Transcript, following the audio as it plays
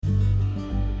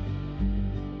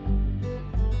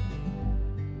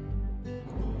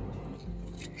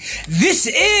This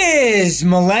is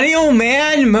Millennial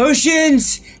Man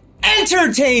Motions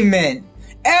Entertainment,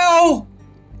 LLC.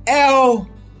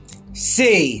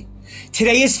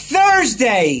 Today is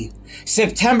Thursday,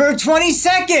 September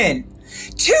 22nd,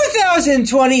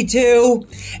 2022,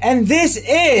 and this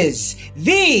is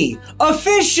the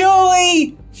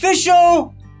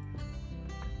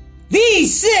the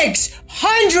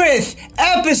 600th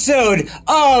episode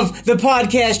of the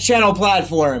podcast channel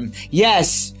platform.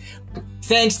 Yes,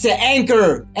 thanks to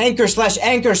Anchor /Anchor,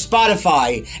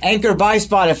 Spotify, Anchor by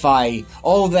Spotify,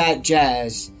 all that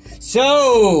jazz.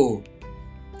 So,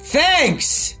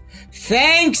 thanks,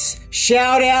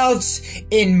 shoutouts,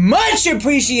 in much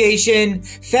appreciation,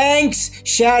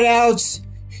 shoutouts,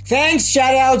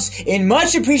 in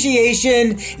much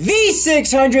appreciation. The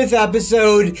 600th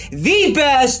episode, the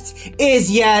best is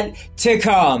yet to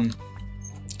come.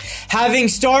 Having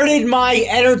started my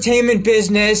entertainment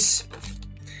business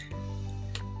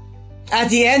at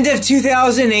the end of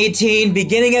 2018,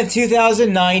 beginning of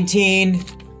 2019,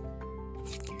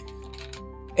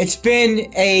 it's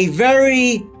been a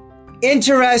very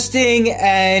interesting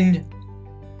and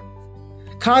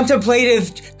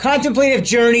contemplative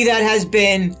journey that has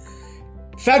been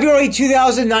February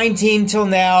 2019 till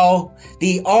now,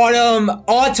 the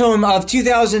autumn of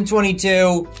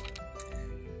 2022.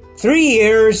 3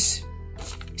 years,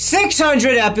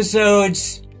 600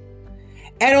 episodes,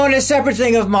 and on a separate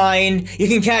thing of mine, you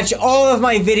can catch all of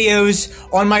my videos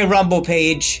on my Rumble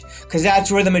page, because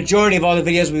that's where the majority of all the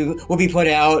videos will be put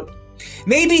out.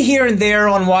 Maybe here and there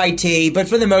on YT, but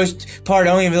for the most part,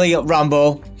 only really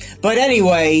Rumble. But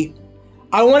anyway,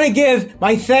 I want to give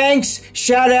my thanks,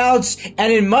 shoutouts,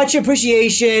 and in much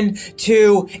appreciation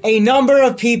to a number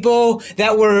of people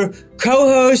that were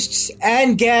co-hosts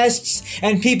and guests,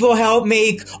 and people helped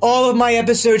make all of my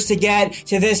episodes to get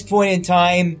to this point in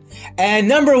time. And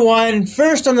number one,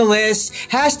 first on the list,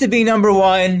 has to be number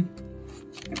one,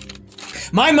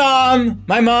 my mother,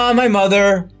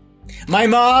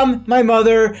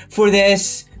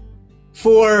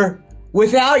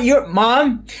 without your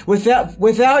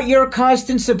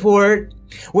constant support,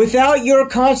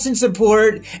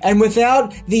 and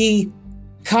without the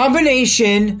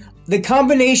combination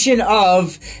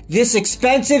of this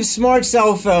expensive smart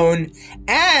cell phone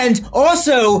and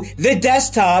also the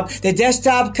desktop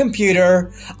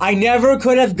computer, I never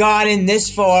could have gotten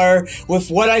this far with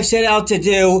what I've set out to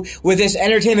do with this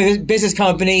entertainment business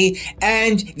company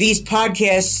and these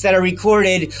podcasts that are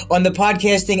recorded on the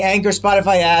podcasting Anchor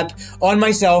Spotify app on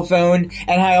my cell phone,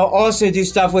 and I'll also do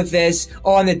stuff with this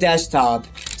on the desktop.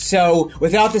 So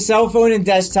without the cell phone and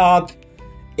desktop,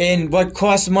 in what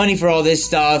costs money for all this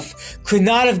stuff, could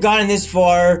not have gotten this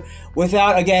far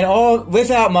without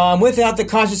Mom, without the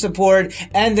constant support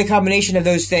and the combination of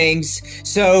those things.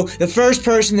 So the first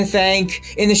person to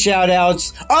thank in the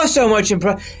shoutouts, also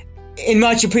in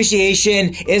much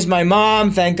appreciation, is my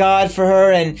mom. Thank God for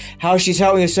her and how she's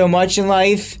helped me with so much in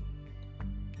life.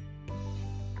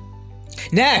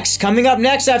 Coming up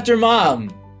next after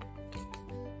Mom.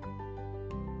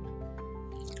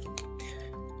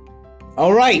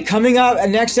 Alright, coming up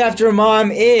next after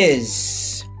Mom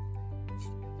is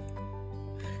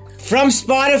from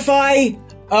Spotify.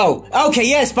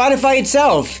 Spotify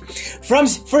itself. For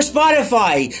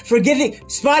Spotify,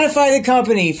 Spotify the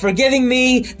company, for giving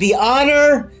me the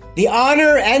honor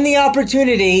and the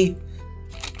opportunity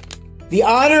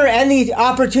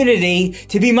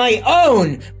to be my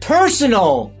own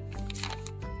personal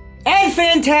and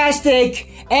fantastic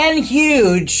and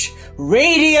huge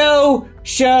radio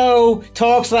show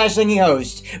talk/singing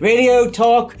host. Radio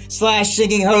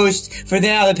talk/singing host for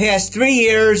now the past 3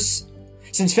 years.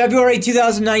 Since February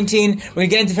 2019, we're going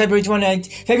to get into February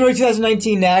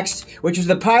 2019 next, which was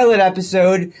the pilot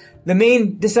episode. The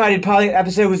main decided pilot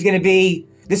episode was going to be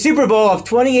the Super Bowl of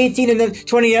 2018 and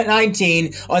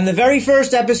 2019. On the very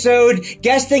first episode,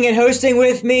 guesting and hosting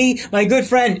with me, my good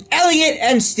friend Elliot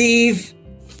and Steve.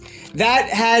 That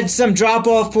had some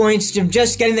drop-off points from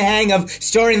just getting the hang of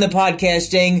starting the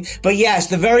podcasting. But yes,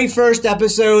 the very first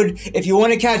episode, if you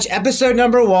want to catch episode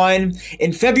number 1,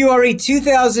 in February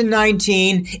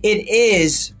 2019, it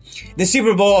is the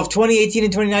Super Bowl of 2018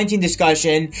 and 2019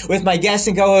 discussion with my guests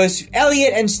and co-hosts,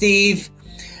 Elliot and Steve.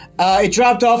 It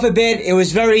dropped off a bit. It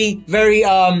was very, very,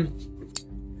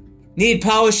 needed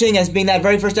polishing as being that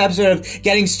very first episode of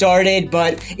getting started,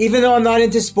 but even though I'm not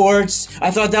into sports,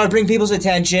 I thought that would bring people's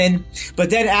attention. But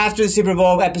then after the Super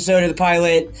Bowl episode of the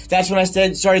pilot, that's when I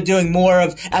started doing more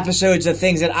of episodes of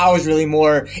things that I was really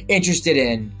more interested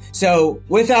in. So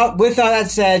without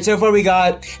that said, so far we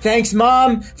got thanks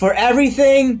Mom for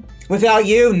everything. Without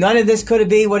you, none of this could have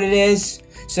been what it is.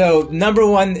 So, number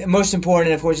one, most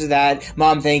important, of course, is that.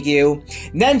 Mom, thank you.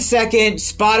 And then second,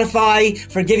 Spotify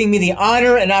for giving me the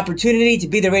honor and opportunity to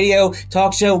be the radio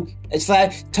talk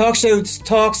slash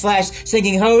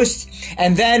singing host.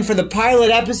 And then for the pilot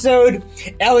episode,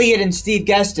 Elliot and Steve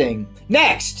guesting.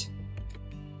 Next,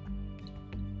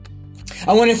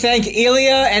 I want to thank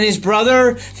Ilya and his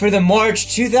brother for the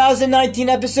March 2019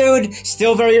 episode.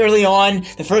 Still very early on,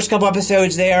 the first couple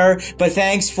episodes there, but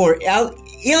thanks for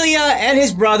Ilya and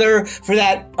his brother for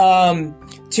that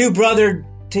two-brother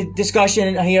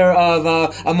discussion here of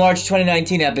a March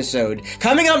 2019 episode.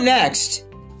 Coming up next,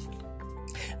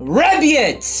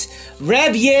 Rebyits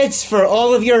for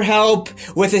all of your help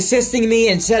with assisting me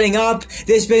in setting up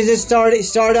this business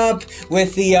startup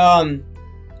with the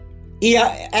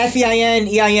EIN,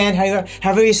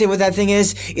 however you say what that thing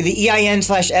is, the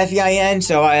EIN/FEIN.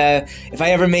 So if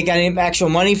I ever make any actual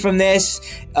money from this,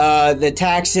 the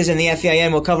taxes and the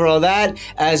FEIN will cover all that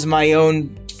as my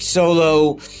own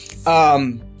solo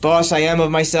boss I am of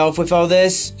myself with all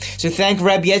this. So thank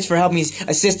Rebyits for helping me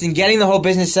assist in getting the whole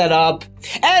business set up,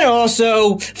 and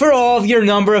also for all of your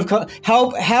number of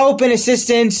help and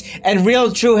assistance and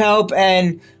real true help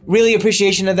and really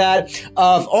appreciation of that,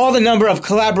 of all the number of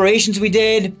collaborations we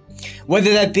did,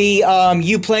 whether that be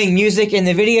you playing music in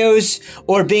the videos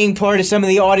or being part of some of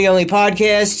the audio-only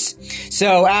podcasts.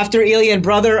 So after Ilya and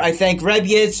brother, I thank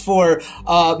Rebyits for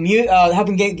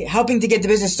helping to get the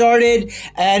business started,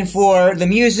 and for the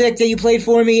music that you played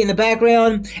for me in the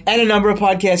background, and a number of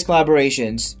podcast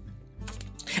collaborations.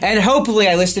 And hopefully,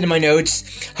 I listed in my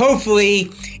notes,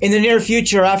 hopefully in the near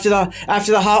future, after the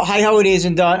high holidays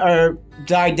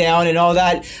died down and all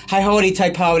that, high holiday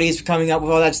type holidays coming up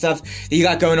with all that stuff that you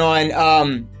got going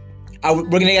on,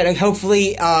 we're gonna get,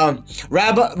 hopefully,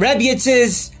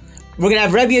 Rebyits's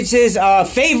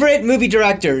favorite movie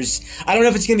directors. I don't know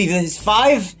if it's gonna be his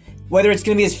 5, whether it's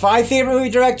gonna be his 5 favorite movie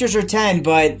directors or 10,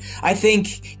 but I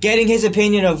think getting his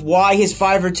opinion of why his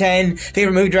 5 or 10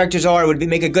 favorite movie directors are would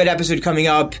make a good episode coming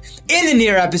up in the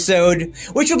near episode,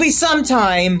 which will be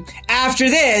sometime after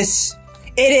this.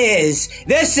 It is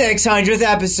the 600th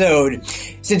episode.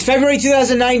 Since February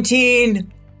 2019,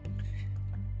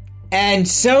 and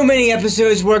so many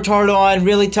episodes worked hard on,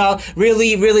 really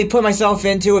put myself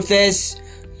into with this.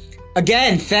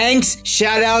 Again, thanks,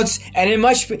 shoutouts, and in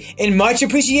much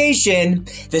appreciation,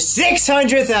 the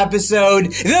 600th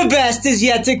episode, the best is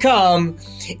yet to come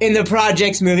in the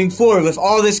projects moving forward with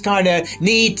all this kind of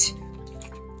neat,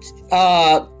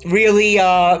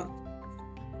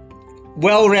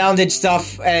 well-rounded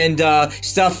stuff and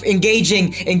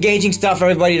engaging stuff for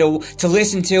everybody to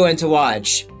listen to and to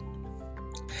watch.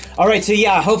 Alright, so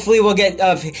yeah, hopefully we'll get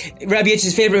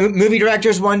Rebyits' favorite movie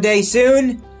directors one day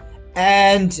soon.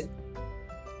 And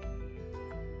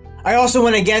I also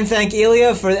want to again thank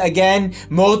Ilya for, again,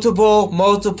 multiple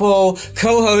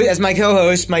co-hosts, as my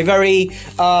co-host, my very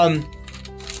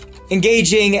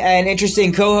engaging and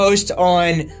interesting co-host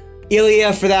on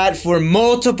Ilya for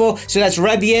multiple, so that's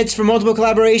Rebyits for multiple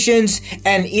collaborations,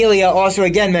 and Ilya also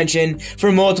again mentioned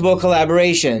for multiple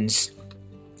collaborations.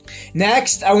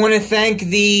 Next, I want to thank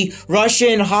the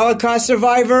Russian Holocaust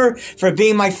survivor for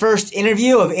being my first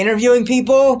interview of interviewing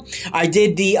people. I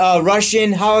did the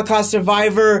Russian Holocaust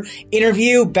survivor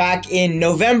interview back in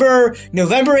November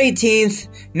 18th,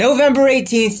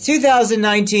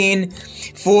 2019,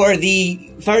 for the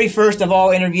very first of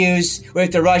all interviews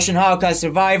with the Russian Holocaust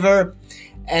survivor.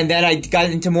 And then I got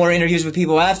into more interviews with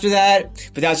people after that.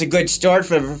 But that was a good start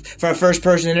for a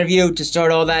first-person interview to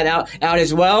start all that out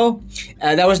as well.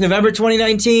 That was November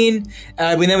 2019.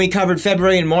 Then we covered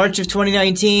February and March of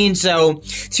 2019. So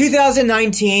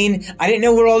 2019, I didn't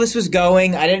know where all this was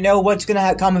going. I didn't know what's going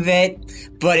to come of it.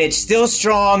 But it's still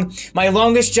strong. My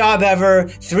longest job ever,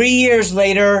 3 years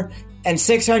later, and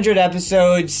 600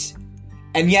 episodes.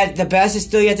 And yet the best is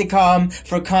still yet to come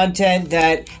for content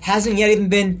that hasn't yet even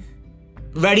been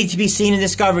ready to be seen and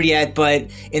discovered yet, but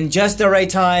in just the right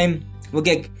time, we'll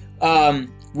get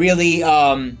really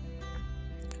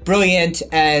brilliant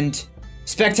and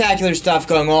spectacular stuff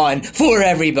going on for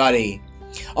everybody.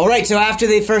 Alright, so after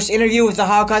the first interview with the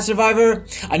Holocaust survivor,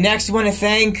 I next want to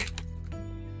thank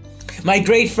my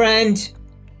great friend,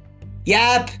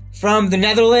 Jaap from the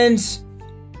Netherlands,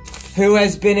 who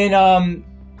has been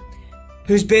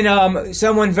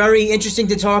someone very interesting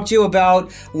to talk to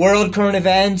about world current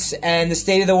events and the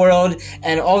state of the world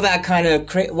and all that kind of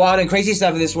wild and crazy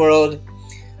stuff in this world.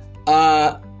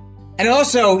 And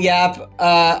also, Jaap,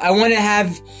 I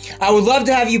would love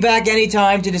to have you back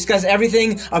anytime to discuss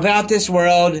everything about this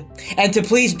world, and to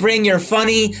please bring your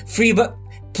funny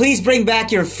please bring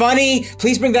back your funny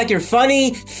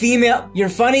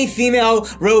female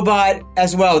robot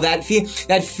as well.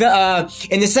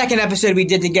 In the second episode we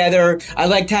did together, I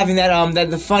liked having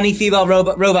the funny female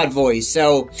robot voice.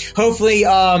 So hopefully,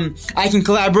 I can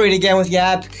collaborate again with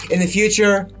Yap in the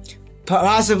future,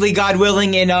 possibly, God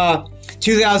willing, in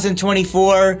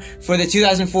 2024 for the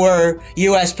 2004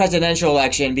 U.S. presidential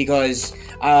election, because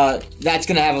that's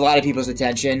going to have a lot of people's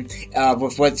attention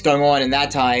with what's going on in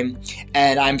that time,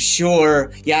 and I'm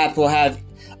sure Yap will have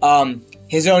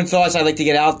his own thoughts I'd like to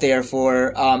get out there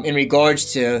for in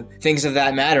regards to things of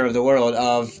that matter of the world,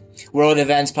 of world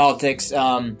events, politics,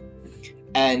 and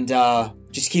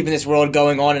just keeping this world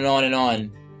going on and on and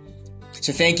on.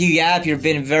 So thank you, Yap. You've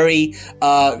been very,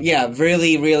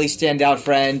 really, really standout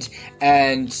friend,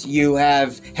 and you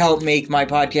have helped make my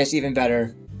podcast even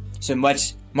better. So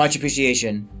much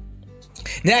appreciation.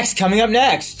 Coming up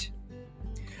next,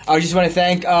 I just want to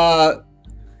thank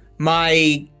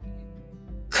my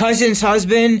cousin's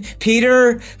husband,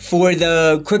 Peter, for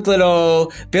the quick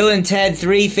little Bill and Ted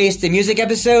 3 Face the Music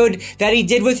episode that he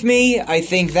did with me. I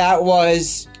think that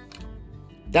was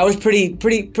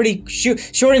pretty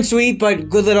short and sweet, but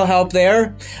good little help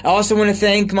there. I also want to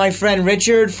thank my friend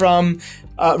Richard from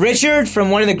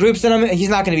one of the groups that he's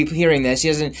not going to be hearing this. He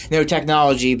doesn't know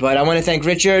technology, but I want to thank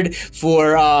Richard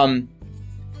for,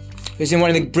 who's in one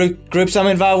of the groups I'm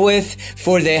involved with,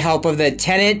 for the help of the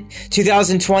Tenet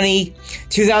 2020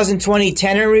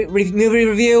 Tenet movie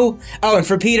review. Oh, and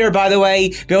for Peter, by the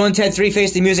way, Bill and Ted 3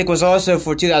 Face the Music was also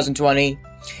for 2020.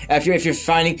 If you're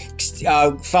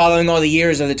following all the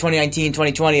years of the 2019,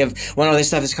 2020 of when all this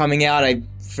stuff is coming out,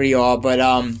 for you all. But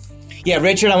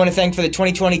Richard, I want to thank for the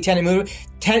 2020 Tenet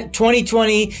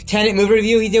movie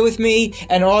review he did with me,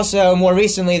 and also more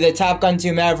recently the Top Gun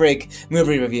 2 Maverick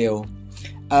movie review.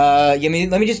 Let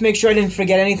me just make sure I didn't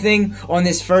forget anything on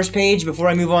this first page before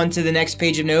I move on to the next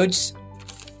page of notes.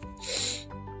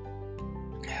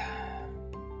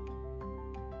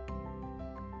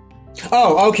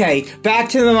 Oh, okay. Back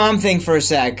to the mom thing for a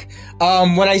sec.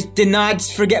 What I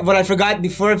forgot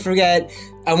before I forget,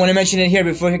 I want to mention it here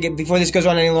before this goes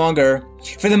on any longer.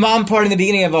 For the mom part in the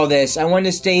beginning of all this, I want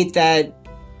to state that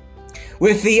for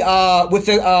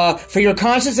your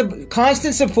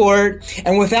constant support,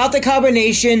 and without the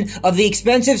combination of the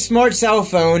expensive smart cell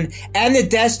phone and the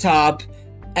desktop,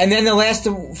 and then the last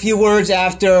few words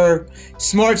after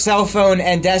smart cell phone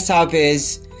and desktop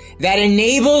is, that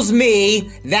enables me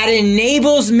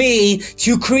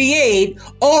to create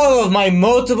all my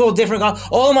multiple different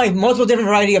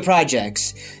variety of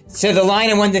projects. So the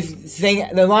line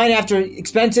after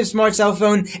expensive smart cell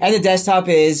phone and the desktop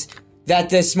is that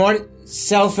the smart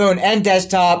cell phone and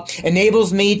desktop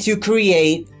enables me to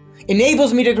create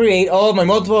all of my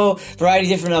multiple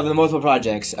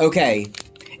projects. Okay.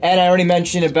 And I already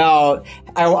mentioned about,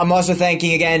 I'm also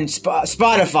thanking again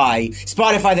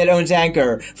Spotify that owns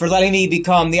Anchor, for letting me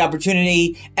become the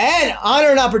opportunity and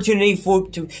honor an opportunity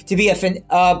to be a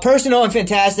personal and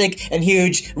fantastic and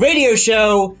huge radio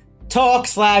show,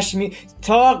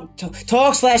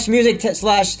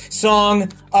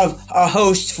 talk/music/song of a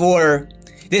host for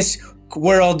this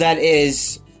world that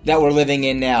we're living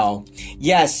in now.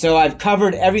 Yes, so I've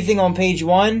covered everything on page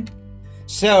 1.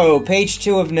 So, page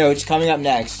 2 of notes coming up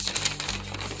next.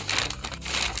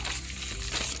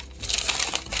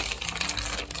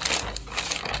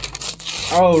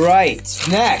 Alright,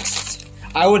 next,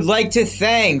 I would like to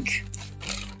thank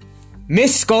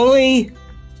Miss Scully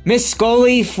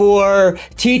for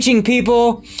teaching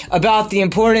people about the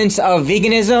importance of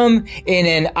veganism in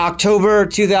an October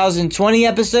 2020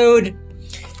 episode.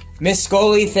 Miss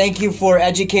Scully, thank you for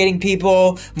educating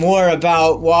people more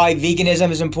about why veganism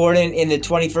is important in the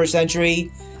 21st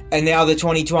century and now the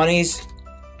 2020s.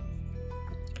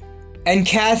 And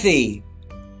Kathy,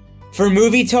 for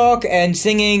movie talk and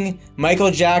singing Michael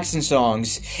Jackson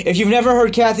songs. If you've never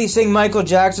heard Kathy sing Michael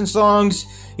Jackson songs,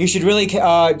 you should really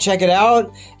check it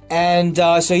out. And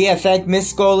thank Miss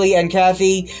Scully and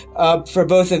Kathy for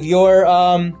both of your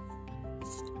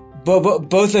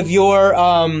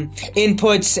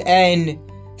inputs and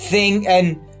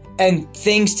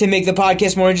things to make the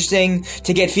podcast more interesting,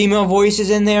 to get female voices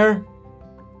in there.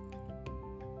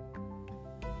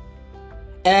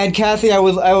 And Kathy, I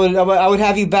would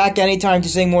have you back anytime to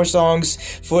sing more songs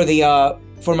for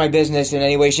my business in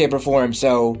any way, shape, or form.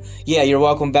 So yeah, you're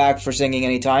welcome back for singing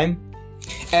anytime.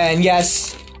 And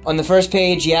yes, on the first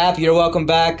page, Yap, you're welcome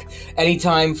back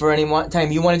anytime for any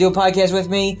time you want to do a podcast with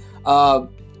me.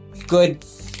 Good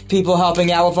people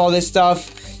helping out with all this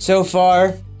stuff so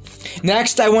far.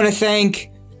 Next, I want to thank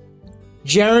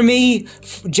Jeremy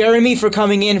for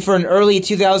coming in for an early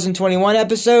 2021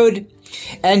 episode.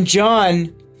 And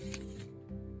John,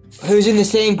 who's in the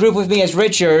same group with me as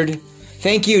Richard,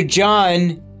 thank you,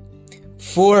 John,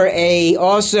 for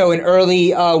also an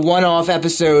early one-off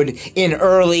episode in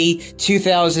early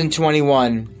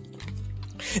 2021.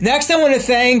 Next, I want to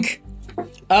thank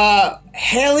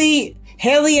Haley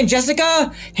and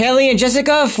Jessica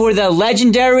for the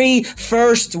legendary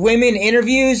first women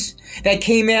interviews that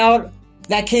came out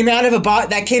of a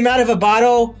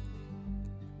bottle,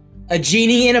 a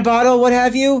genie in a bottle, what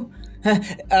have you,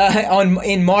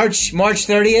 in March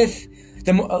 30th,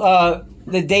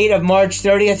 the date of March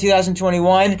 30th,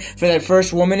 2021, for that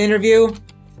first woman interview.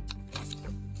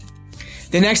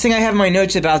 The next thing I have in my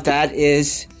notes about that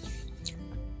is,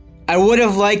 I would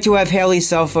have liked to have Haley's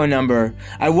cell phone number.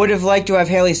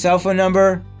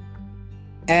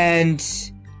 And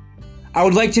I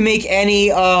would like to make any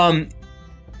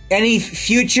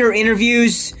future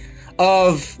interviews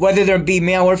of whether they're be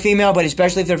male or female, but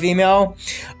especially if they're female,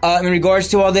 in regards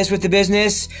to all this with the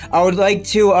business, I would like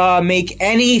to make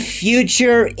any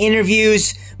future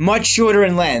interviews much shorter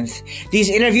in length. These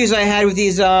interviews I had with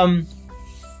these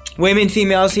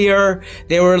females here,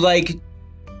 they were like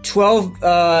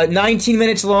 19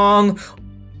 minutes long,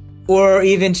 or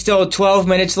even still 12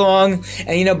 minutes long.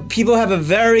 And people have a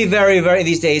very, very, very,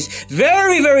 these days,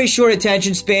 very, very short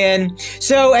attention span.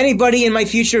 So anybody in my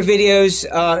future videos,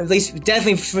 at least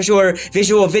definitely for sure,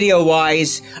 visual video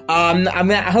wise,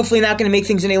 I'm hopefully not going to make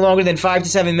things any longer than 5 to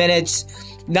 7 minutes,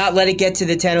 not let it get to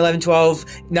the 10, 11, 12,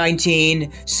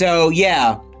 19. So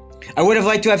yeah, I would have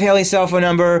liked to have Haley's cell phone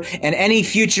number, and any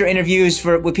future interviews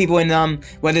with people in them,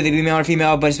 whether they be male or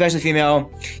female, but especially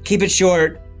female, keep it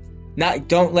short.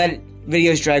 Don't let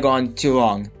videos drag on too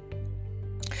long.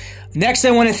 Next,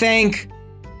 I want to thank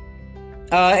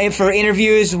for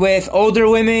interviews with older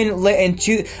women in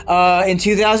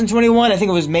 2021. I think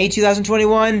it was May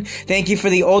 2021. Thank you for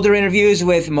the older interviews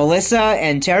with Melissa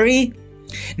and Terry.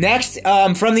 Next,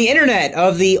 from the internet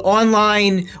of the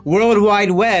online World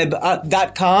Wide Web,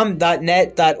 .com,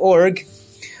 .net, .org,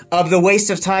 of the waste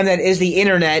of time that is the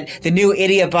internet, the new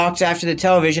idiot box after the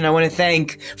television, I want to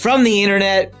thank from the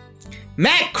internet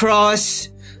Matt Cross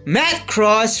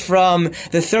from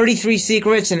the 33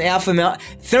 Secrets and Alpha Male,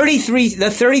 33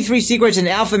 Secrets and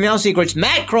Alpha Male Secrets.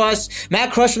 Matt Cross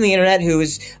from the internet, who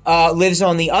lives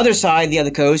on the other side, the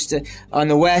other coast, on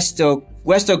the west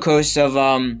coast of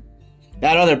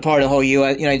that other part of the whole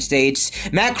United States.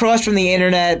 Matt Cross from the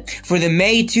internet for the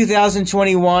May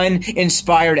 2021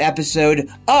 inspired episode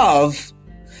of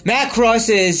Matt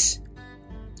Cross's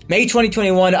May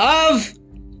 2021 of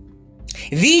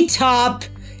the top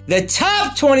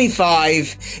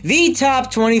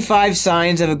 25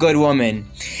 signs of a good woman.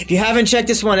 If you haven't checked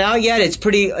this one out yet,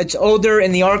 it's older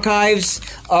in the archives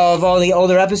of all the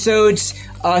older episodes,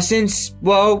 since,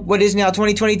 what is now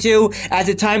 2022. At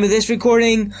the time of this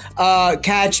recording,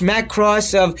 catch Matt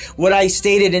Cross of what I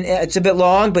stated, and it's a bit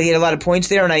long, but he had a lot of points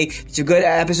there, and it's a good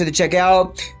episode to check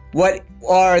out. What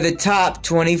are the top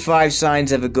 25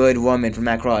 signs of a good woman from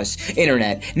Matt Cross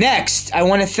Internet? Next, I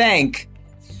want to thank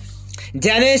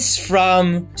Dennis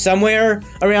from somewhere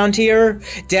around here.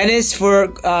 Dennis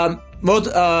for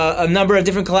a number of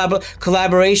different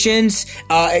collaborations.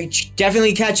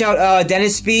 Definitely catch out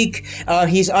Dennis speak.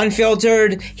 He's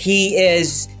unfiltered. He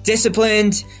is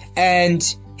disciplined, and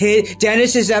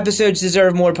Dennis's episodes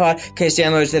deserve more podcast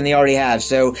downloads than they already have.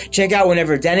 So check out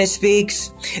whenever Dennis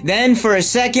speaks. Then for a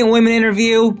second women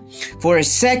interview,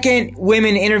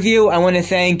 I want to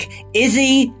thank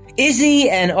Izzy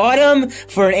and Autumn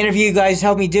for an interview you guys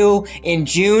helped me do in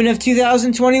June of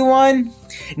 2021.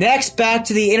 Next, back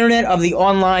to the internet of the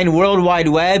online World Wide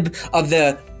Web, of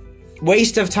the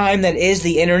waste of time that is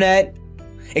the internet,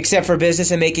 except for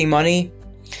business and making money.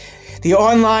 The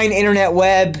online internet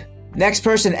web. Next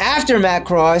person after Matt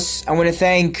Cross, I want to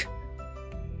thank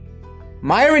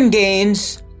Myron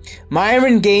Gaines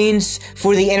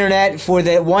for the internet, for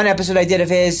the one episode I did of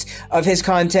his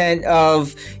content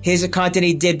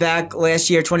he did back last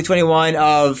year, 2021,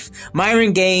 of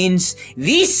Myron Gaines,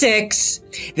 the six-step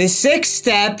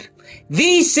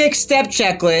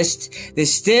checklist, the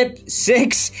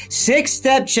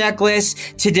six-step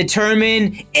checklist to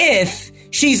determine if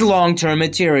she's long-term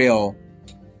material.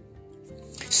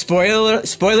 Spoiler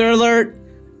alert,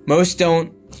 most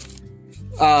don't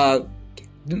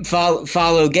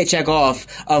check off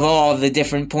of all of the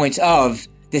different points of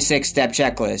the 6-step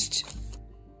checklist.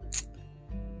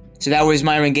 So that was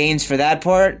Myron Gaines for that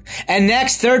part. And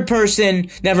next, third person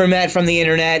never met from the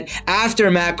internet after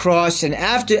Matt Cross and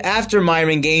after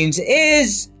Myron Gaines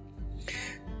is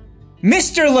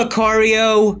Mr.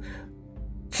 Lucario,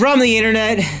 from the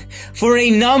internet for a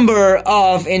number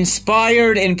of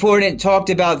inspired, important, talked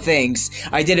about things.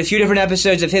 I did a few different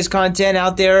episodes of his content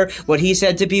out there, what he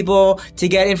said to people to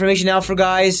get information out for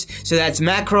guys. So that's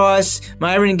Matt Cross,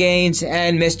 Myron Gaines,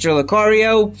 and Mr.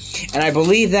 Lucario. And I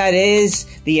believe that is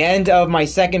the end of my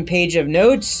second page of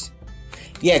notes.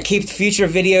 Yeah, keep future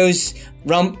videos,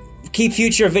 keep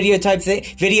future video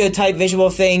type visual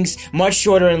things much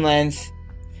shorter in length.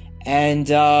 And,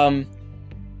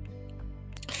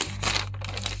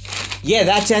 yeah,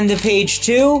 that's end of page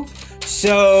 2.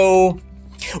 So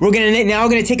we're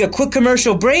gonna take a quick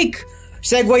commercial break.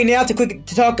 Segue now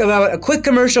to talk about a quick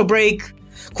commercial break.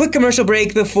 Quick commercial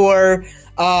break before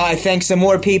I thank some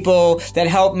more people that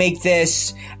helped make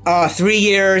this 3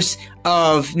 years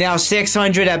of now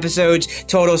 600 episodes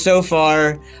total so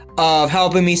far of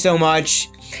helping me so much.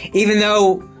 Even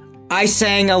though I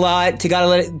sang a lot to get a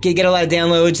lot of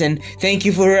downloads, and thank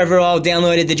you for whoever all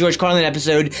downloaded the George Carlin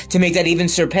episode to make that even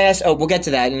surpass. Oh, we'll get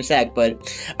to that in a sec, but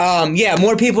yeah,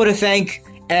 more people to thank,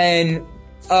 and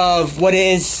of what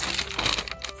is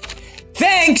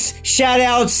thanks,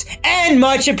 shoutouts, and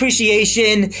much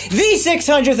appreciation. The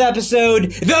 600th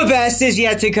episode, the best is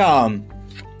yet to come.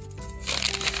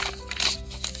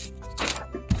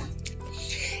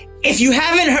 If you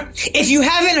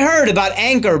haven't heard about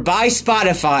Anchor by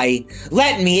Spotify,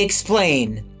 let me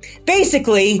explain.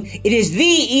 Basically, it is the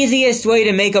easiest way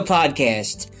to make a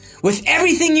podcast, with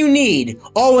everything you need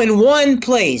all in one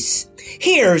place.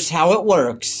 Here's how it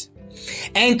works.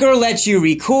 Anchor lets you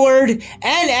record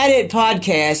and edit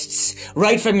podcasts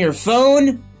right from your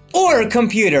phone or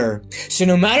computer. So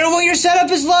no matter what your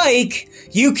setup is like,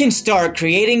 you can start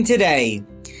creating today.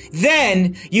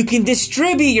 Then you can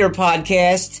distribute your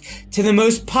podcast to the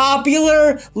most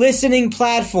popular listening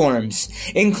platforms,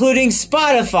 including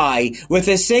Spotify with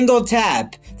a single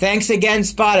tap. Thanks again,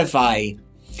 Spotify.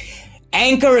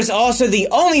 Anchor is also the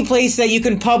only place that you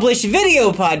can publish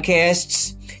video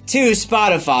podcasts to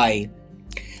Spotify.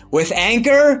 With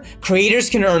Anchor, creators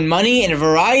can earn money in a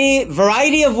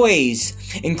variety of ways,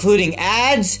 including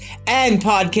ads and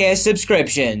podcast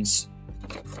subscriptions.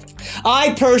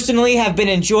 I personally have been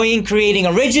enjoying creating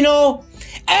original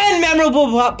and memorable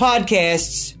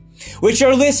podcasts, which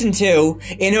are listened to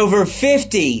in over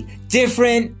 50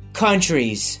 different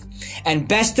countries. And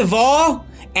best of all,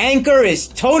 Anchor is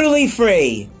totally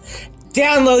free.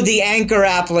 Download the Anchor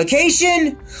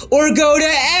application or go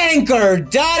to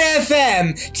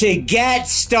anchor.fm to get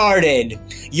started.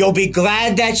 You'll be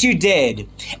glad that you did.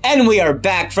 And we are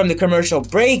back from the commercial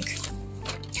break.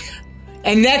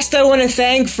 And next, I want to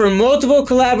thank for multiple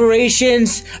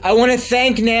collaborations. I want to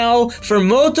thank now for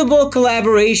multiple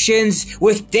collaborations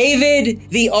with David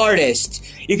the Artist.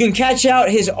 You can catch out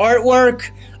his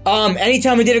artwork.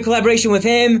 Anytime we did a collaboration with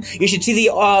him, you should see the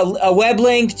a web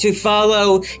link to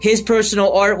follow his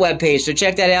personal art webpage. So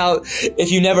check that out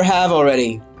if you never have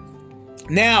already.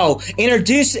 Now, in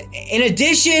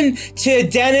addition to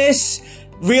Dennis,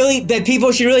 really, that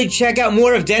people should really check out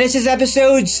more of Dennis's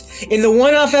episodes. In the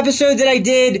one-off episode that I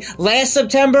did last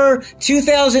September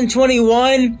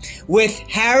 2021 with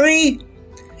Harry,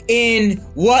 in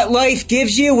What Life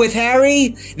Gives You with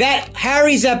Harry, that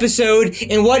Harry's episode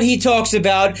and what he talks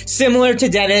about, similar to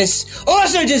Dennis,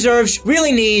 also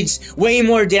really needs way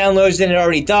more downloads than it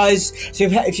already does. So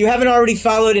if you haven't already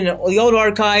followed in the old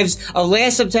archives of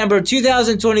last September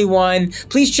 2021,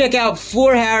 please check out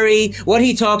For Harry, what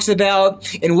he talks about,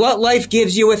 and What Life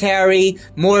Gives You with Harry,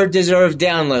 more deserved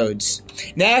downloads.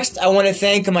 Next, I want to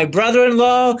thank my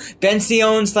brother-in-law,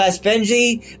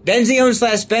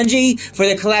 Benzion/Benji, for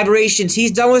the collaborations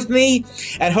he's done with me.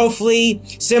 And hopefully,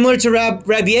 similar to Reb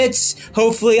Yitz,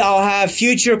 hopefully I'll have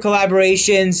future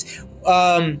collaborations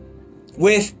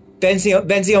with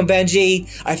Benzion Benji.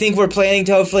 I think we're planning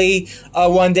to hopefully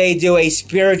one day do a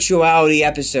spirituality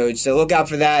episode. So look out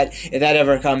for that if that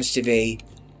ever comes to be.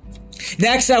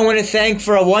 Next, I want to thank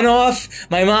for a one-off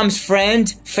my mom's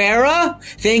friend, Farah.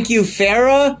 Thank you,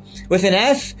 Farah, with an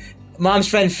F. Mom's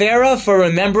friend Farah for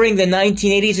remembering the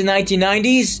 1980s and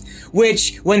 1990s,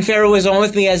 which, when Farah was on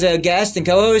with me as a guest and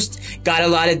co-host, got a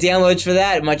lot of downloads for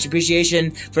that. Much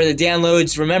appreciation for the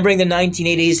downloads, remembering the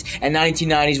 1980s and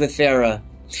 1990s with Farah.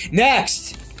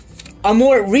 Next, a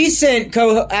more recent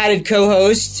added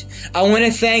co-host. I want to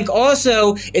thank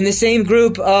also in the same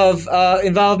group of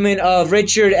involvement of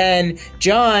Richard and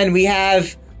John, we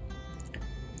have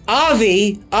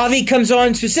Avi. Avi comes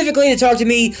on specifically to talk to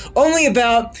me only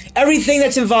about everything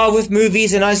that's involved with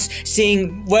movies and us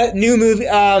seeing what new movie,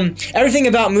 everything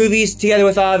about movies together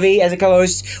with Avi as a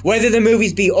co-host, whether the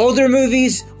movies be older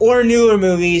movies or newer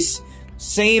movies.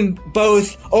 Same,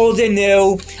 both old and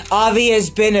new. Avi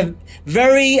has been a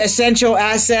very essential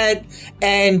asset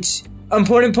and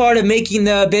important part of making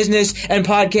the business and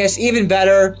podcast even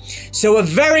better. So a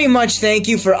very much thank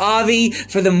you for Avi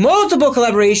for the multiple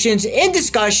collaborations in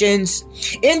discussions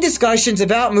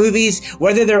about movies,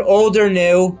 whether they're old or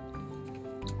new.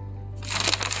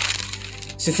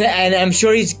 So and I'm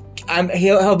sure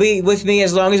he'll be with me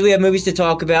as long as we have movies to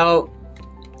talk about.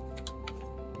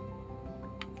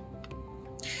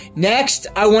 Next,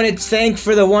 I want to thank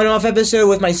for the one-off episode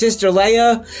with my sister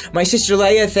Leia. My sister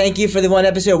Leia, thank you for the one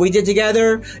episode we did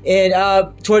together in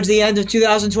towards the end of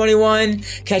 2021.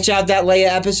 Catch out that Leia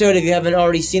episode if you haven't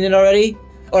already seen it already,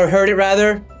 or heard it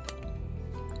rather.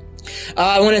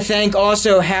 I want to thank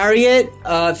also Harriet,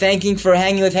 thanking for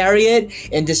hanging with Harriet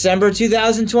in December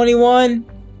 2021.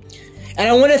 And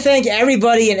I want to thank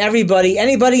anybody and everybody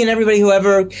who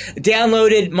ever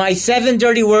downloaded my 7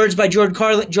 Dirty Words by George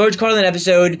Carlin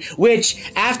episode, which,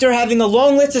 after having a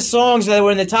long list of songs that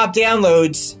were in the top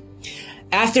downloads,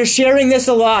 after sharing this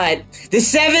a lot, the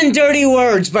 7 Dirty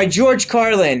Words by George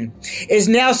Carlin is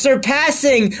now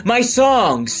surpassing my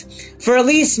songs. For at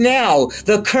least now,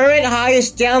 the current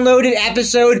highest downloaded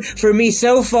episode for me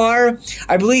so far.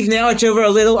 I believe now it's over a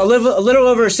little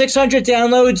over 600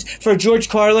 downloads for George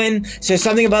Carlin. So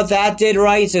something about that did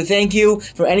right. So thank you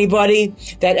for anybody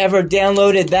that ever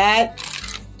downloaded that.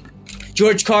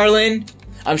 George Carlin.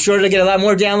 I'm sure it'll get a lot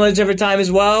more downloads over time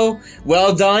as well.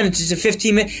 Well done. It's just a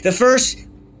 15-minute... The first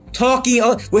talking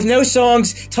with no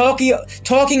songs,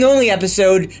 talking only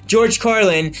episode, George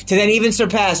Carlin, to then even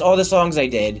surpass all the songs I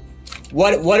did.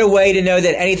 What a way to know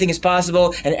that anything is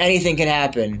possible and anything can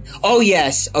happen. Oh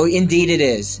yes. Oh, indeed it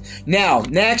is. Now,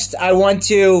 next, I want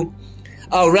to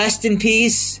rest in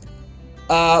peace.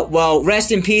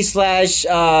 Rest in peace /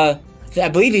 I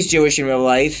believe he's Jewish in real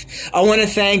life. I want to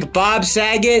thank Bob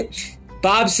Saget.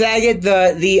 Bob Saget,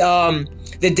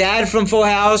 the dad from Full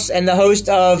House and the host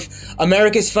of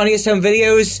America's Funniest Home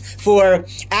Videos, for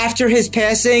after his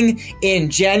passing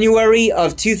in January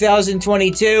of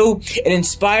 2022, it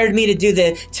inspired me to do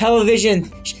the television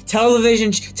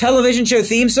show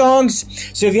theme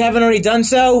songs. So if you haven't already done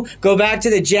so, go back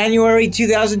to the January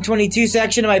 2022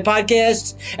 section of my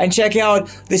podcast and check out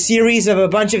the series of a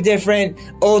bunch of different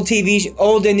old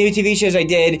and new TV shows I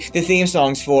did the theme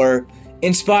songs for,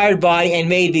 inspired by and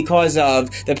made because of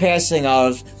the passing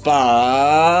of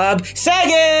Bob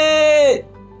Saget!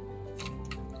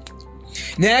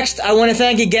 Next, I want to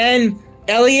thank again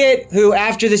Elliot, who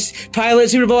after this pilot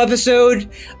Super Bowl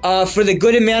episode, for the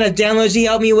good amount of downloads he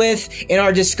helped me with in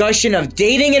our discussion of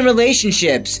dating and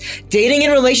relationships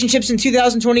in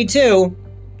 2022,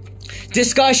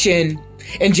 discussion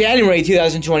in January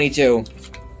 2022.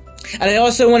 And I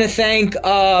also want to thank,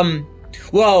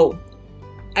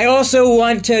 I also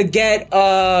want to get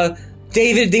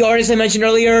David, the artist I mentioned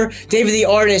earlier. David, the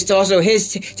artist, also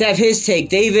to have his take.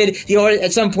 David, the artist,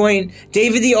 at some point,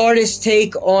 David, the artist's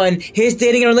take on his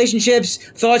dating and relationships,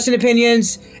 thoughts and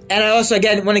opinions. And I also,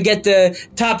 again, want to get the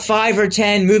top 5 or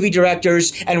 10 movie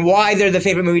directors and why they're the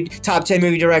favorite top 10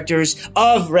 movie directors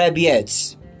of Reb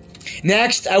Yitz.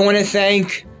 Next, I want to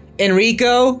thank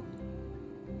Enrico.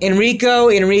 Enrico,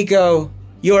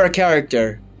 you're a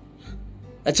character.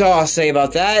 That's all I'll say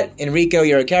about that. Enrico,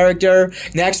 you're a character.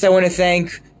 Next, I want to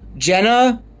thank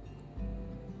Jenna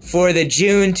for the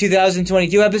June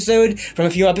 2022 episode, from a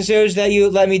few episodes that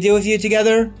you let me do with you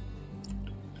together.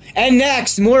 And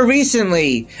next, more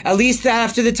recently, at least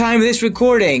after the time of this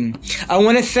recording, I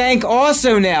want to thank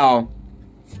also now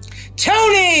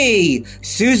Tony,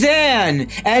 Suzanne,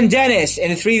 and Dennis,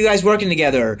 and the 3 of you guys working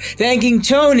together. Thanking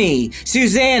Tony,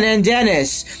 Suzanne, and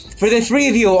Dennis for the 3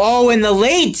 of you, all in the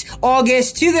late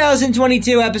August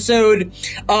 2022 episode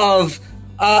of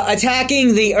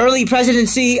attacking the early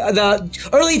presidency, the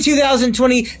early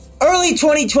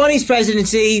 2020's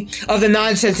presidency of the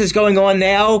nonsense that's going on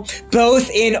now, both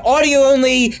in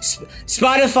audio-only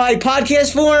Spotify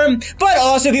podcast form, but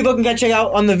also people can check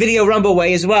out on the Video Rumble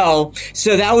way as well.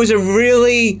 So that was a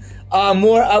really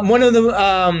one of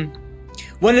the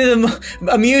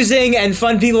amusing and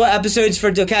fun people episodes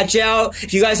to catch out.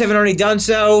 If you guys haven't already done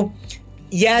so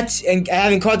yet and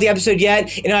haven't caught the episode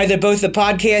yet in either both the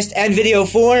podcast and video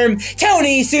form,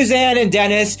 Tony, Suzanne, and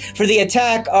Dennis for the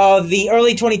attack of the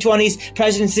early 2020s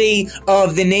presidency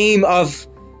of the name of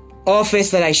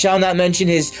office that I shall not mention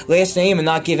his last name and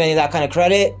not give any of that kind of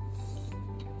credit.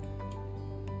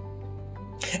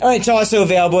 It's also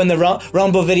available in the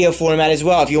Rumble video format as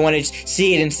well if you want to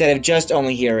see it instead of just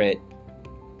only hear it.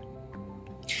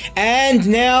 And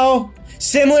now,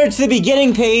 similar to the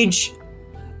beginning page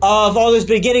of all those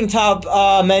beginning top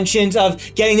mentions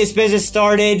of getting this business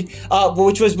started,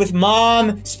 which was with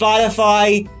Mom,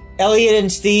 Spotify, Elliot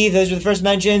and Steve, those were the first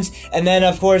mentions, and then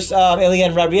of course Ilya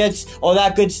and Rabrietz, all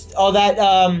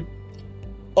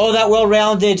that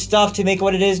well-rounded stuff to make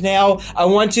what it is now. I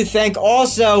want to thank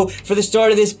also for the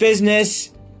start of this business,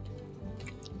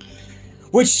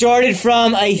 which started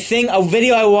from a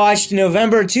video I watched in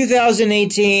November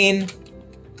 2018.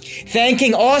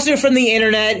 Thanking also from the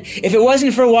internet. If it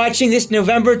wasn't for watching this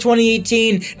November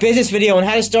 2018 business video on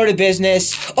how to start a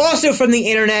business, also from the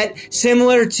internet,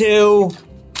 similar to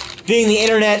being the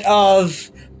internet of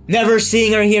never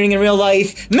seeing or hearing in real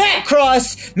life, Matt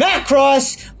Cross,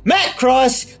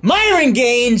 Myron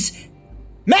Gaines,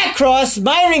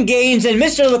 and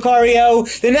Mr. Lucario.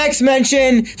 The next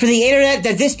mention for the internet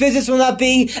that this business will not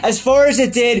be as far as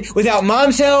it did without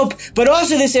Mom's help, but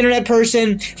also this internet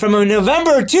person from a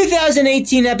November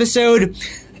 2018 episode,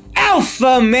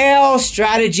 Alpha Male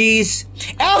Strategies,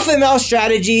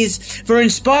 for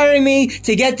inspiring me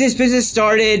to get this business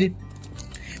started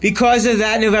because of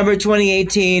that November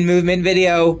 2018 movement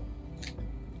video.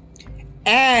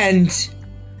 And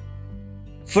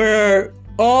for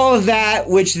all of that,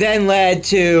 which then led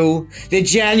to the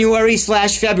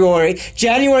January/February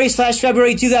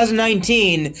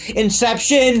 2019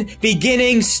 inception,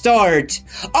 beginning, start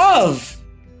of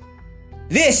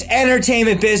this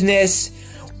entertainment business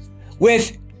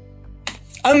with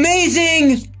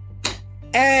amazing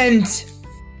and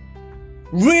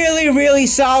really, really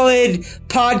solid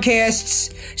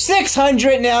podcasts,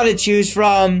 600 now to choose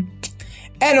from.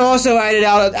 And also added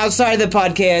outside of the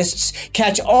podcasts,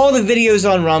 catch all the videos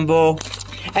on Rumble.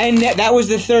 And that was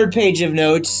the third page of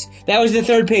notes.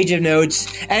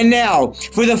 And now,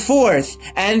 for the fourth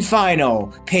and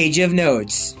final page of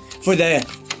notes. For the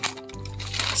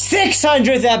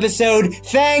 600th episode,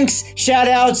 thanks,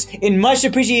 shoutouts, in much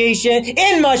appreciation.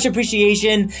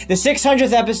 The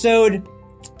 600th episode,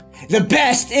 the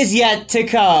best is yet to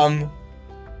come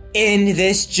in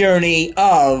this journey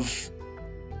of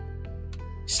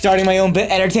starting my own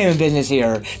entertainment business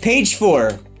here. Page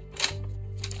 4.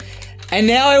 And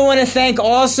now I want to thank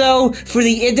also for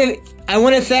I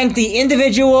want to thank the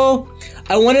individual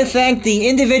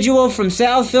from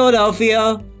South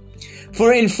Philadelphia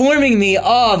for informing me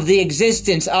of the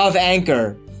existence of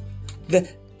Anchor. The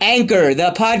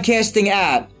podcasting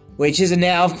app, which is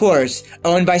now, of course,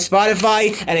 owned by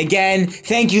Spotify. And again,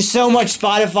 thank you so much,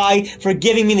 Spotify, for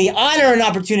giving me the honor and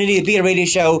opportunity to be a radio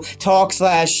show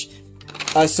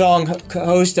a song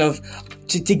host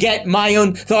to get my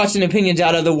own thoughts and opinions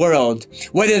out of the world,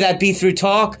 whether that be through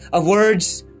talk of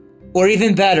words or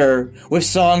even better with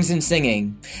songs and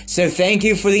singing. So thank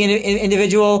you for the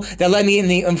individual that let me in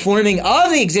the informing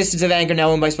of the existence of Anchor,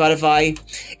 now owned by Spotify,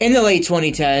 in the late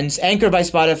 2010s. Anchor by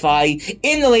Spotify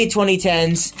in the late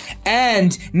 2010s.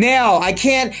 And now I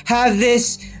can't have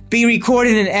this be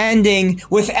recorded and ending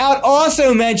without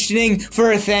also mentioning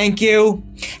for a thank you,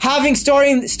 having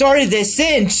started this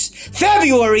since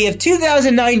February of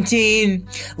 2019.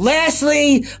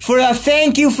 Lastly, for a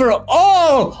thank you for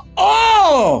all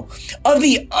of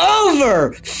the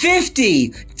over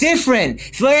 50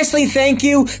 Lastly, thank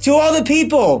you to all the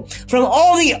people from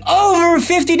all the over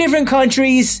 50 different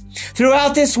countries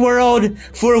throughout this world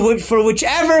for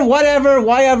whichever, whatever,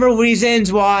 whatever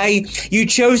reasons why you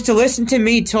chose to listen to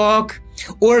me talk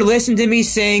or listen to me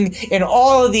sing in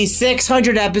all of these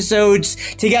 600 episodes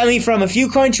to get me from a few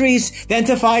countries, then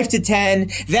to 5 to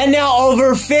 10, then now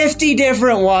over 50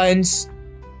 different ones.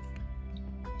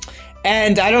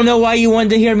 And I don't know why you wanted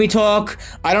to hear me talk.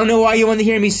 I don't know why you wanted to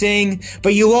hear me sing,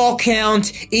 but you all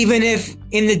count, even if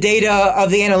in the data of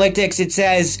the analytics it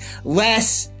says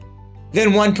less than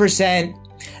 1%.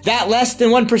 That less than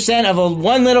 1% of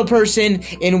one little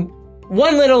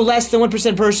less than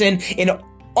 1% person in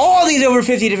all these over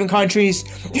 50 different countries.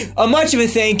 A much of a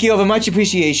thank you, of a much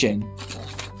appreciation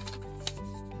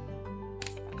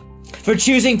for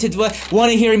choosing to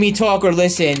want to hear me talk or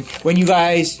listen when you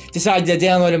guys decide to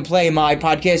download and play my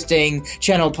podcasting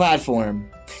channel platform.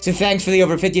 So thanks for the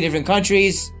over 50 different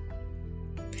countries.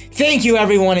 Thank you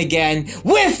everyone again,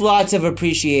 with lots of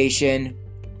appreciation.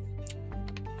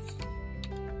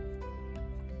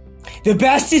 The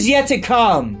best is yet to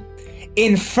come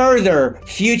in further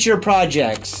future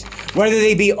projects, whether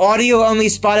they be audio-only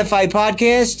Spotify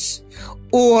podcasts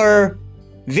or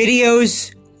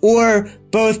videos, or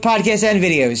both podcasts and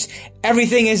videos.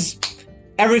 Everything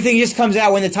just comes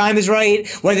out when the time is right,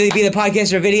 whether they be the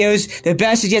podcasts or videos. The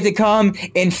best is yet to come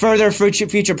in further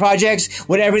future projects,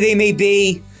 whatever they may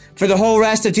be, for the whole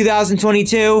rest of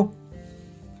 2022.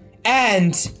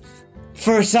 And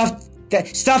for stuff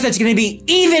that's going to be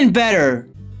even better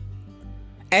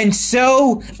and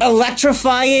so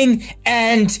electrifying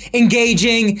and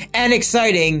engaging and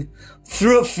exciting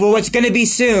through for what's going to be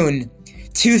soon,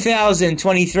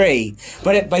 2023.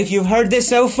 But if you've heard this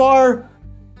so far,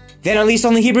 then at least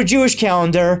on the Hebrew Jewish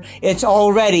calendar, it's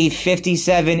already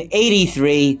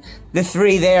 5783. The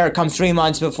 3 there comes 3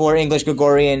 months before English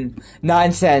Gregorian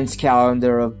nonsense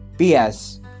calendar of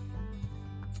BS.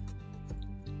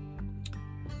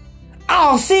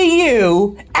 I'll see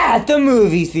you at the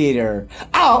movie theater.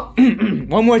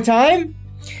 One more time.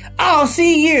 I'll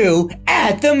see you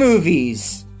at the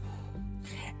movies.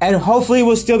 And hopefully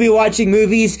we'll still be watching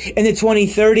movies in the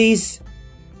 2030s.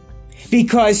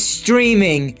 Because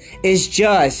streaming is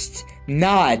just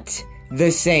not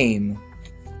the same.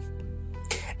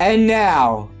 And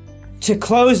now, to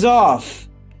close off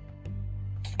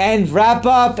and wrap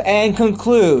up and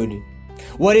conclude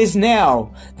what is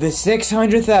now the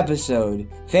 600th episode.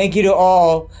 Thank you to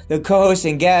all the co-hosts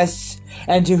and guests,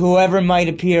 and to whoever might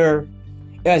appear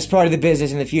as part of the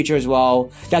business in the future as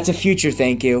well. That's a future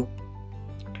thank you.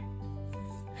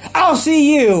 I'll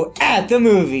see you at the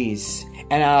movies.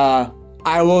 And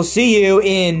I will see you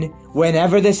in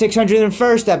whenever the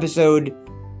 601st episode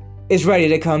is ready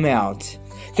to come out.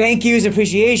 Thank yous,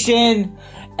 appreciation.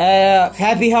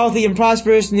 Happy, healthy, and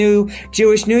prosperous new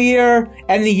Jewish New Year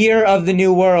and the year of the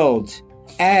new world.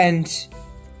 And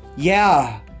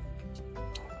yeah,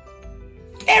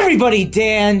 everybody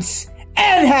dance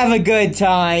and have a good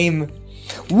time.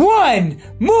 One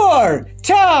more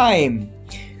time.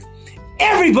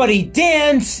 Everybody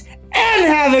dance and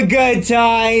have a good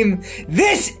time.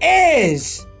 This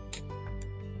is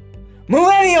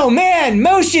Millennial Man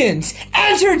Motions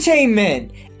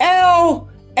Entertainment,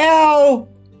 LLC.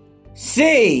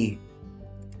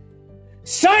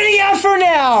 Signing out for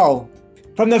now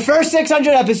from the first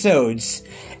 600 episodes.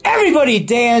 Everybody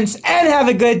dance and have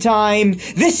a good time.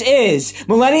 This is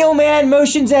Millennial Man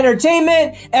Motions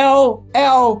Entertainment,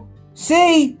 LLC.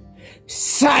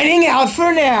 Signing out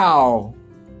for now.